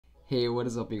Hey, what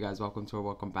is up, you guys?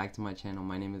 Welcome back to my channel.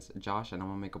 My name is Josh and I'm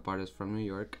a makeup artist from New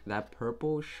York. That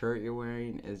purple shirt you're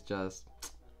wearing is just,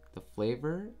 the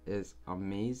flavor is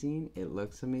amazing. It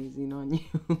looks amazing on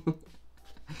you.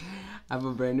 I have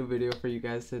a brand new video for you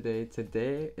guys today.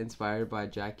 Today, inspired by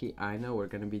Jackie Aina, we're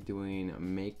going to be doing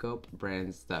makeup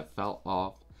brands that fell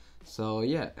off. So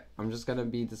yeah, I'm just going to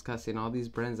be discussing all these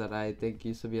brands that I think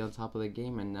used to be on top of the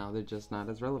game and now they're just not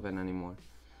as relevant anymore.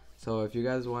 So if you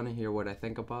guys want to hear what I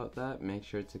think about that, make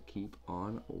sure to keep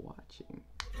on watching.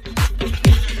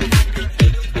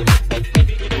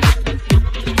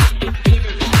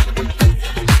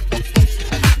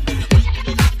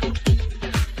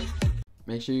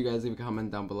 Make sure you guys leave a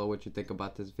comment down below what you think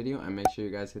about this video, and make sure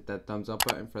you guys hit that thumbs up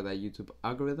button for that YouTube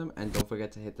algorithm, and don't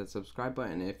forget to hit that subscribe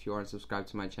button if you aren't subscribed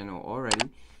to my channel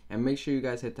already, and make sure you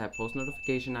guys hit that post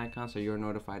notification icon so you're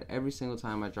notified every single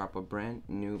time I drop a brand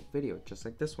new video just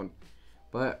like this one.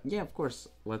 But yeah, of course,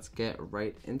 let's get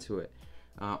right into it.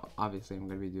 Obviously I'm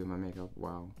gonna be doing my makeup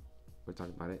while we're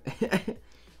talking about it.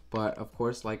 But of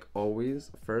course, like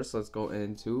always, first let's go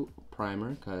into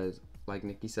primer, because like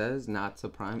Nikki says, not to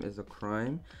prime is a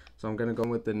crime. So I'm gonna go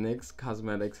with the NYX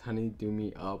Cosmetics Honey Do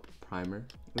Me Up primer.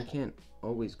 I can't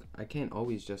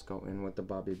always just go in with the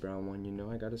Bobbi Brown one, you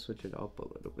know. I gotta switch it up a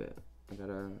little bit. I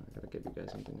gotta give you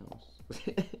guys something else.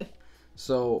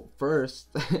 So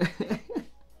first,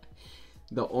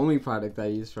 the only product I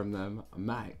use from them,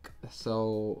 MAC.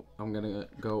 So I'm gonna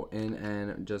go in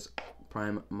and just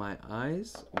prime my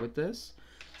eyes with this.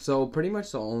 So pretty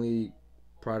much the only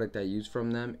product I use from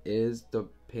them is the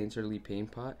Painterly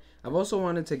Paint Pot. I've also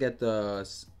wanted to get the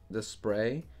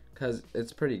spray because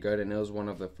it's pretty good, and it was one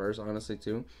of the first, honestly,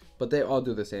 too. But they all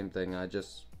do the same thing. I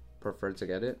just prefer to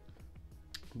get it.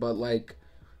 But like,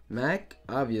 MAC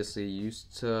obviously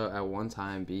used to at one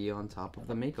time be on top of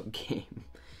the makeup game.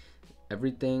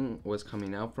 Everything was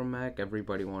coming out from MAC.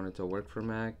 Everybody wanted to work for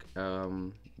MAC.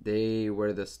 They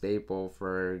were the staple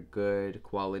for good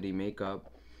quality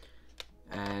makeup,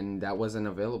 and that wasn't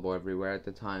available everywhere at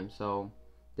the time. So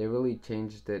they really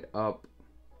changed it up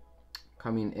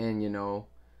coming in, you know.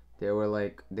 They were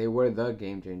the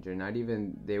game changer.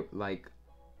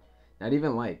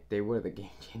 They were the game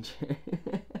changer.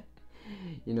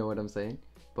 You know what I'm saying?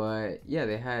 But yeah,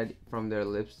 they had from their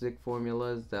lipstick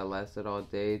formulas that lasted all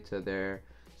day to their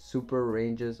super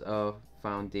ranges of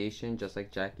foundation, just like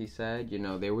Jackie said. You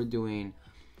know, they were doing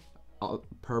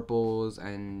purples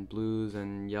and blues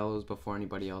and yellows before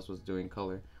anybody else was doing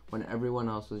color, when everyone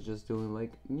else was just doing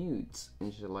like nudes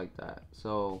and shit like that.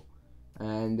 So,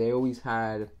 and they always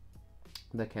had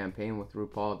the campaign with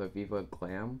RuPaul, the Viva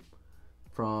Glam,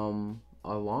 from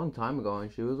a long time ago, and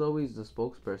she was always the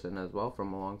spokesperson as well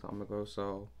from a long time ago.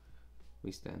 So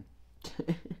we stand.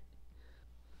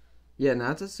 Yeah,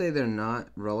 not to say they're not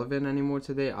relevant anymore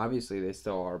today. Obviously they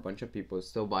still are. A bunch of people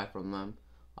still buy from them.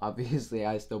 Obviously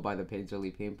I still buy the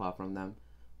Painterly Paint Pot from them,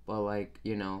 but like,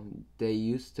 you know, they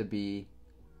used to be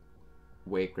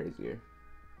way crazier.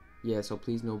 Yeah, so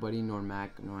please, nobody, nor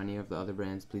MAC, nor any of the other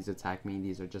brands, please attack me.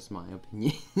 These are just my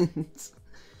opinions.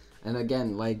 And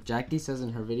again, like Jackie says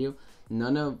in her video,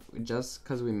 just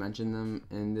because we mention them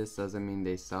in this doesn't mean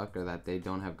they suck or that they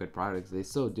don't have good products. They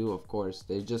still do, of course.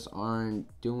 They just aren't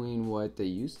doing what they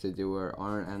used to do, or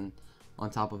aren't on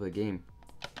top of the game.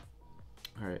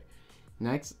 Alright,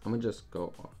 next, I'm gonna just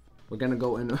go off. We're gonna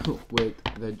go in with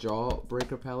the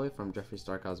Jawbreaker palette from Jeffree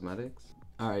Star Cosmetics.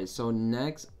 Alright, so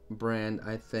next brand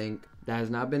I think that has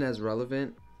not been as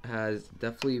relevant has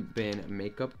definitely been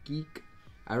Makeup Geek.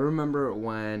 I remember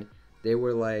when they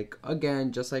were like,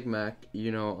 again, just like MAC,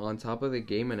 you know, on top of the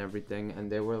game and everything,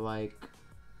 and they were like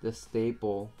the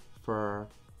staple for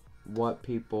what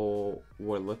people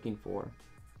were looking for.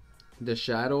 The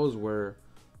shadows were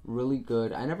really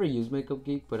good. I never used Makeup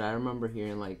Geek, but I remember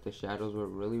hearing like the shadows were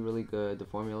really good. The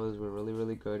formulas were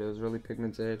really good. It was really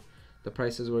pigmented. The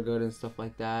prices were good and stuff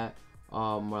like that.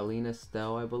 Marlena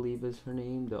Stell, I believe is her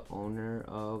name, the owner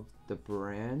of the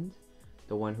brand,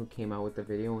 the one who came out with the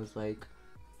video, was like,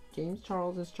 James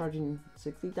Charles is charging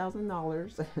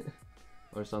 $60,000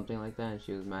 or something like that, and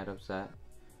she was mad upset.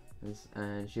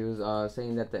 And she was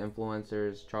saying that the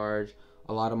influencers charge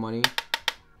a lot of money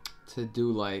to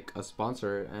do like a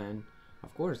sponsor, and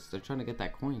of course they're trying to get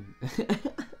that coin.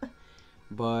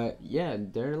 But yeah,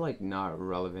 they're like not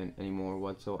relevant anymore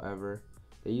whatsoever.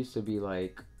 They used to be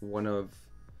like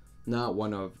not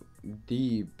one of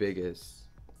the biggest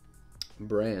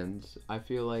brands, I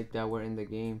feel like, that were in the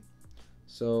game.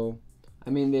 So I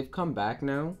mean, they've come back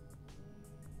now.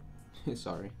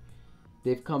 Sorry,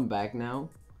 they've come back now,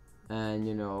 and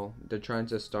you know, they're trying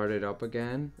to start it up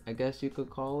again, I guess you could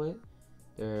call it.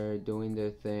 They're doing their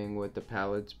thing with the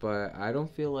palettes, but I don't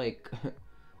feel like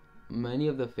many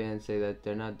of the fans say that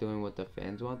they're not doing what the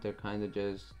fans want. They're kind of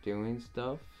just doing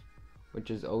stuff,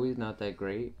 which is always not that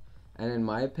great. And in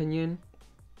my opinion,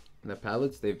 the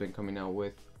palettes they've been coming out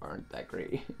with aren't that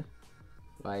great.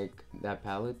 Like that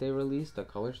palette they released, the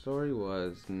Color Story,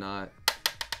 was not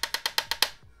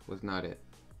it.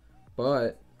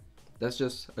 But that's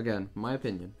just, again, my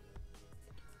opinion.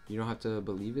 You don't have to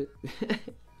believe it.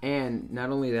 And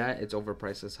not only that, it's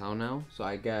overpriced as hell now. So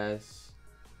I guess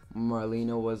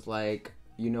Marlena was like,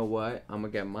 you know what? I'm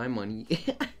gonna get my money.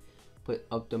 Put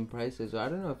up them prices. I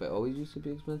don't know if it always used to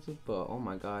be expensive, but oh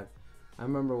my god. I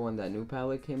remember when that new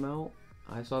palette came out,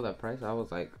 I saw that price. I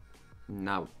was like,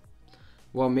 nah.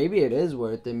 Well, maybe it is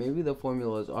worth it. Maybe the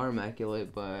formulas are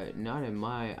immaculate, but not in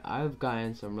my... I've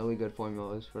gotten some really good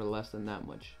formulas for less than that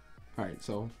much. Alright,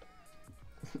 so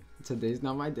today's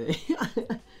not my day.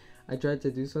 I tried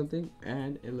to do something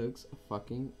and it looks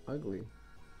fucking ugly.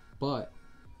 But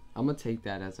I'm gonna take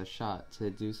that as a shot to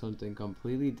do something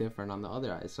completely different on the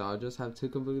other eye. So I'll just have two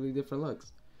completely different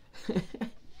looks.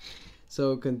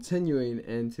 So continuing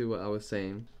into what I was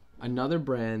saying, another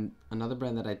brand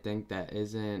that I think that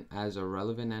isn't as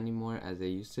irrelevant anymore as they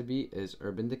used to be is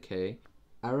Urban Decay.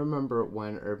 I remember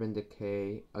when Urban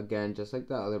Decay, again, just like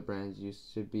the other brands,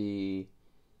 used to be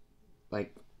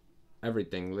like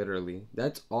everything, literally.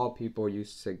 That's all people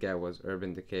used to get was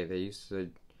Urban Decay. They used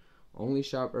to only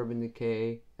shop Urban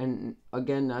Decay. And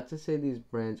again, not to say these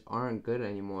brands aren't good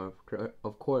anymore.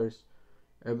 Of course,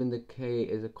 Urban Decay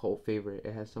is a cult favorite.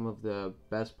 It has some of the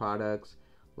best products,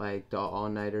 like the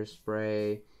all-nighter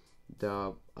spray,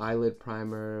 the eyelid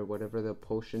primer, whatever the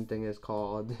potion thing is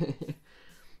called.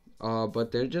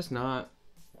 But they're just not...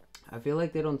 I feel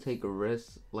like they don't take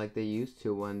risks like they used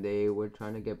to when they were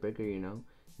trying to get bigger, you know?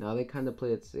 Now they kind of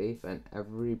play it safe, and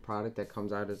every product that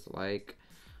comes out is like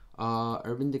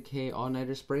Urban Decay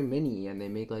all-nighter spray mini, and they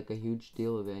make like a huge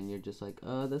deal of it, and you're just like,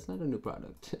 that's not a new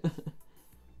product.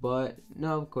 But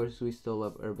no, of course we still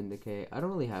love Urban Decay. I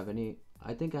don't really have any.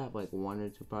 I think I have like one or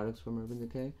two products from Urban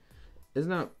Decay. It's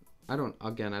not, I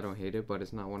don't hate it, but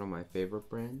it's not one of my favorite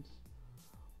brands.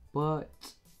 But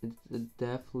it's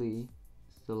definitely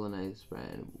still a nice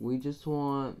brand. We just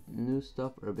want new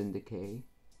stuff, Urban Decay.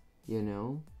 You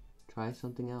know? Try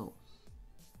something else.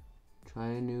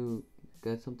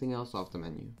 Get something else off the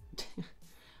menu.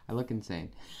 I look insane.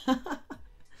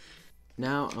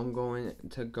 Now I'm going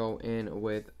to go in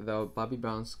with the Bobbi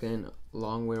Brown Skin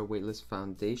Longwear Weightless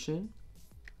Foundation.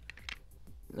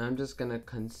 I'm just going to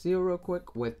conceal real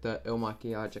quick with the Il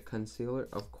Makiage Concealer,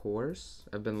 of course.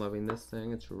 I've been loving this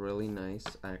thing. It's really nice,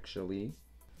 actually.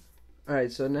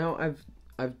 Alright, so now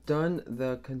I've done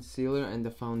the concealer and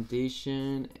the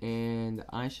foundation and the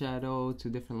eyeshadow, two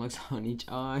different looks on each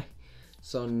eye.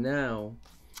 So now,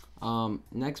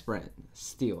 next brand,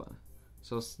 Stila.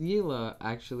 So Stila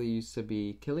actually used to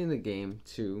be killing the game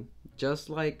too, just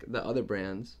like the other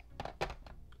brands,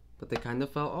 but they kind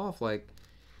of fell off. Like,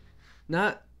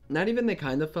 not even they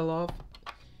kind of fell off.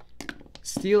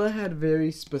 Stila had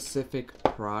very specific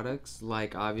products,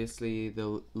 like obviously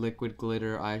the liquid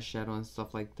glitter eyeshadow and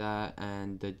stuff like that,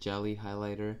 and the jelly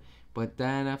highlighter. But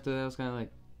then after that, it was kind of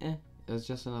like, it was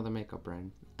just another makeup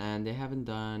brand, and they haven't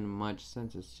done much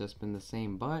since. It's just been the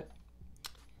same, but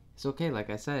it's okay. Like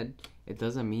I said, it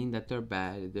doesn't mean that they're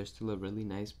bad. They're still a really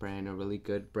nice brand, a really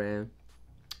good brand.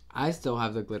 I still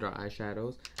have the glitter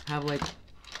eyeshadows. I have like,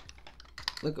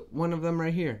 look, one of them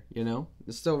right here, you know?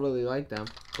 I still really like them,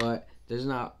 but there's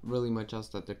not really much else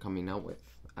that they're coming out with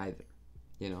either,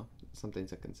 you know? Something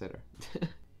to consider.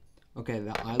 Okay,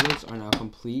 the eyelids are now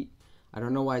complete. I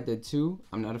don't know why I did two.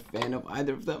 I'm not a fan of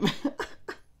either of them.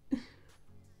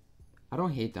 I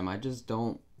don't hate them. I just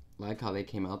don't like how they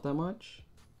came out that much.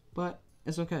 But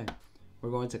it's okay.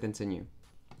 We're going to continue.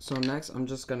 So next, I'm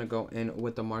just going to go in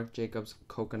with the Marc Jacobs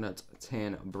Coconut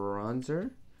Tan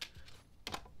Bronzer.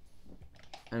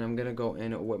 And I'm going to go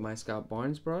in with my Scott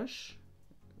Barnes brush.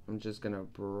 I'm just going to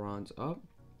bronze up.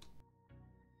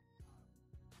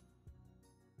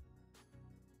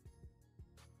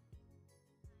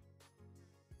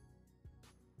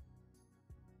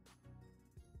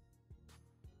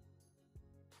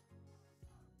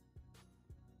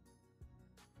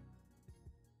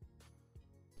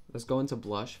 Let's go into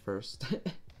blush first.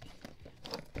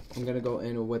 I'm gonna go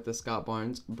in with the Scott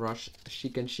Barnes Brush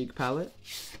Chic and Chic palette.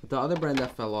 The other brand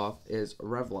that fell off is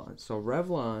Revlon. So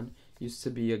Revlon used to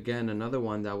be, again, another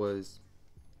one that was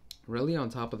really on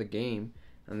top of the game,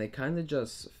 and they kind of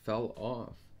just fell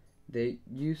off. They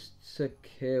used to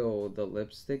kill the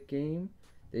lipstick game.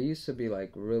 They used to be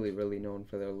like really known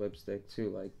for their lipstick too.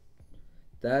 Like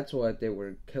That's what they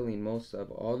were killing most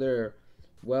of. All their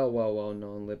well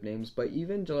known lip names, but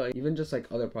even just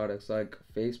like other products like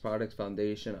face products,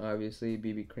 foundation, obviously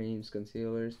BB creams,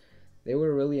 concealers, they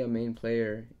were really a main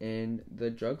player in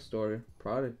the drugstore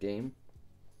product game,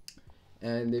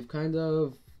 and they've kind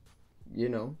of, you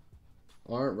know,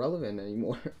 aren't relevant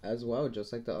anymore as well,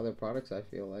 just like the other products. I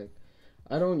feel like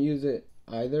I don't use it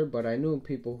either, but I knew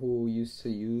people who used to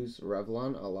use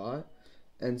Revlon a lot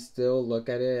and still look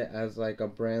at it as like a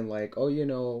brand, like, oh, you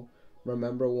know,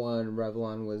 remember when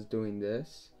Revlon was doing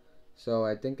this? So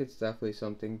I think it's definitely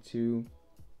something to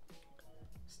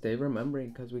stay remembering,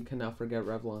 because we cannot forget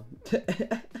Revlon.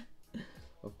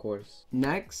 Of course.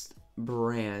 Next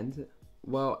brand,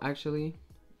 well, actually,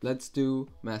 let's do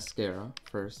mascara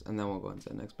first, and then we'll go into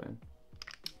the next brand.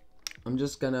 I'm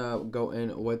just gonna go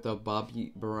in with the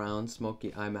Bobbi Brown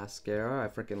Smoky Eye Mascara. I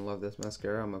freaking love this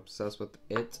mascara. I'm obsessed with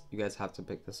it. You guys have to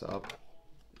pick this up.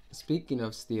 Speaking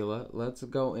of Stila, let's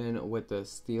go in with the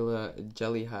Stila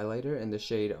Jelly Highlighter in the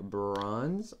shade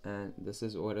Bronze. And this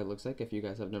is what it looks like if you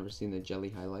guys have never seen the Jelly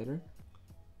Highlighter.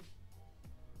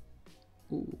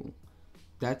 Ooh,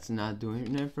 that's not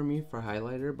doing it for me for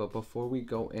highlighter. But before we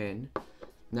go in,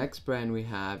 next brand we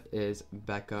have is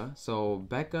Becca. So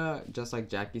Becca, just like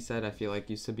Jackie said, I feel like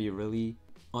used to be really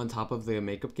on top of the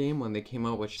makeup game when they came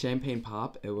out with Champagne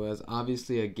Pop. It was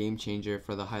obviously a game changer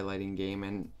for the highlighting game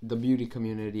and the beauty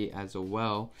community as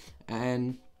well.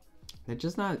 And they're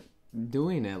just not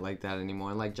doing it like that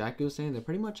anymore. And like Jackie was saying, they're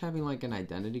pretty much having like an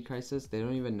identity crisis. They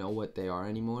don't even know what they are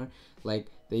anymore. Like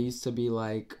they used to be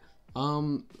like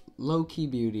low-key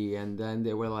beauty, and then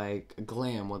they were like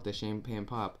glam with the Champagne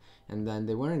Pop, and then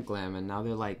they weren't glam, and now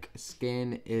they're like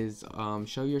skin is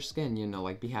show your skin, you know,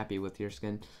 like be happy with your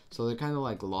skin. So they're kind of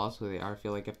like lost who they are. I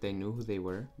feel like if they knew who they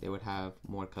were, they would have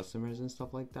more customers and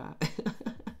stuff like that.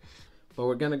 But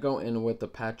we're gonna go in with the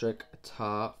Patrick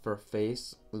Ta for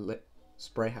Face Lip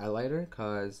Spray Highlighter,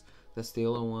 because the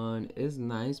Stila one is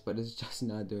nice, but it's just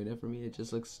not doing it for me. It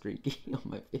just looks streaky on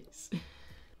my face.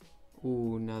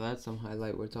 Ooh, now that's some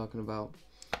highlight we're talking about.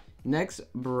 Next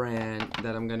brand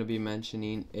that I'm going to be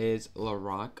mentioning is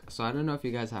Lorac. So I don't know if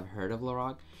you guys have heard of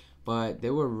Lorac, but they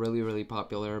were really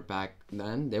popular back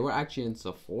then. They were actually in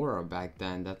Sephora back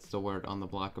then. That's the word on the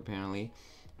block apparently.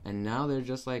 And now they're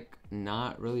just like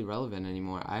not really relevant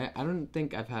anymore. I don't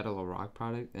think I've had a Lorac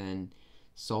product in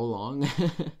so long.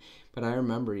 But I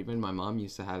remember even my mom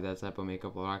used to have that type of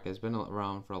makeup. Lorac has been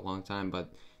around for a long time,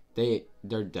 but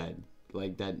they're dead.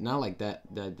 Like that, not like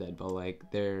that dead, but like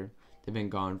they've been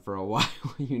gone for a while.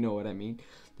 You know what I mean?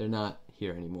 They're not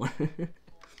here anymore.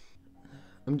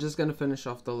 I'm just gonna finish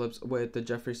off the lips with the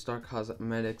Jeffree Star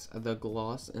Cosmetics the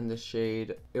gloss in the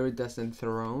shade Iridescent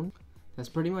Throne. That's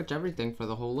pretty much everything for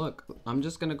the whole look. I'm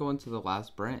just gonna go into the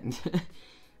last brand.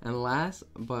 And last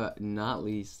but not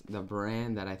least, the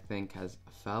brand that I think has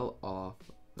fell off,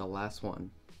 the last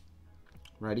one.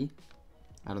 Ready?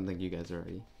 I don't think you guys are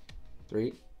ready.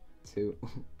 3, 2,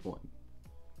 1.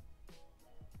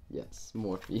 Yes,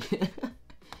 Morphe.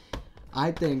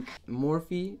 I think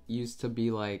Morphe used to be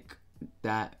like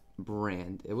that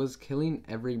brand. It was killing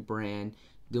every brand,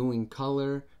 doing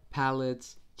color,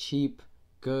 palettes, cheap,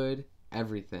 good,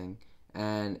 everything.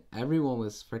 And everyone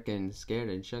was freaking scared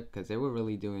and shook because they were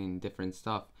really doing different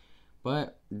stuff.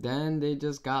 But then they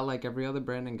just got like every other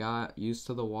brand and got used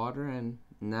to the water, and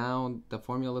now the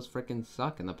formulas freaking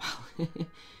suck in the palette.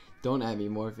 Don't at me,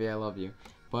 Morphe, I love you.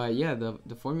 But yeah,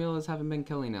 the formulas haven't been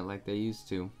killing it like they used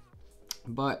to.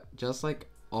 But just like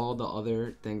all the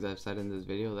other things I've said in this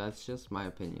video, that's just my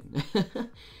opinion.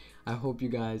 I hope you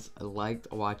guys liked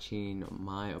watching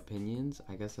my opinions.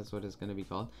 I guess that's what it's going to be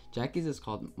called. Jackie's is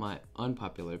called my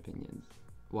unpopular opinions.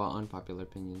 Well, unpopular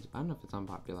opinions. I don't know if it's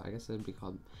unpopular. I guess it would be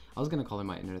called... I was going to call it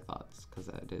my inner thoughts, because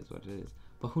that is what it is.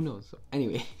 But who knows? So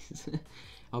anyways, I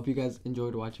hope you guys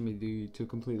enjoyed watching me do 2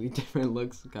 completely different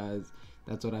looks, guys.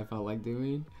 That's what I felt like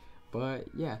doing. But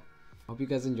yeah, hope you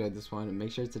guys enjoyed this one. And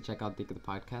make sure to check out Dique the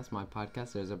Podcast, my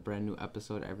podcast. There's a brand new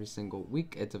episode every single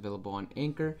week. It's available on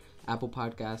Anchor,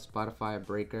 ApplePodcast, Spotify,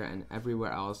 Breaker, and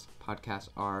everywhere else podcasts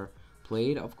are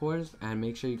played, of course. And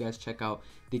make sure you guys check out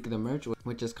Dique the Merch,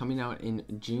 which is coming out in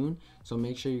June. So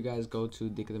make sure you guys go to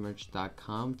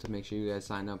diquethemerch.com to make sure you guys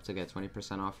sign up to get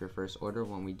 20% off your first order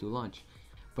when we do launch.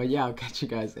 But yeah, I'll catch you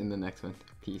guys in the next one.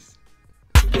 Peace.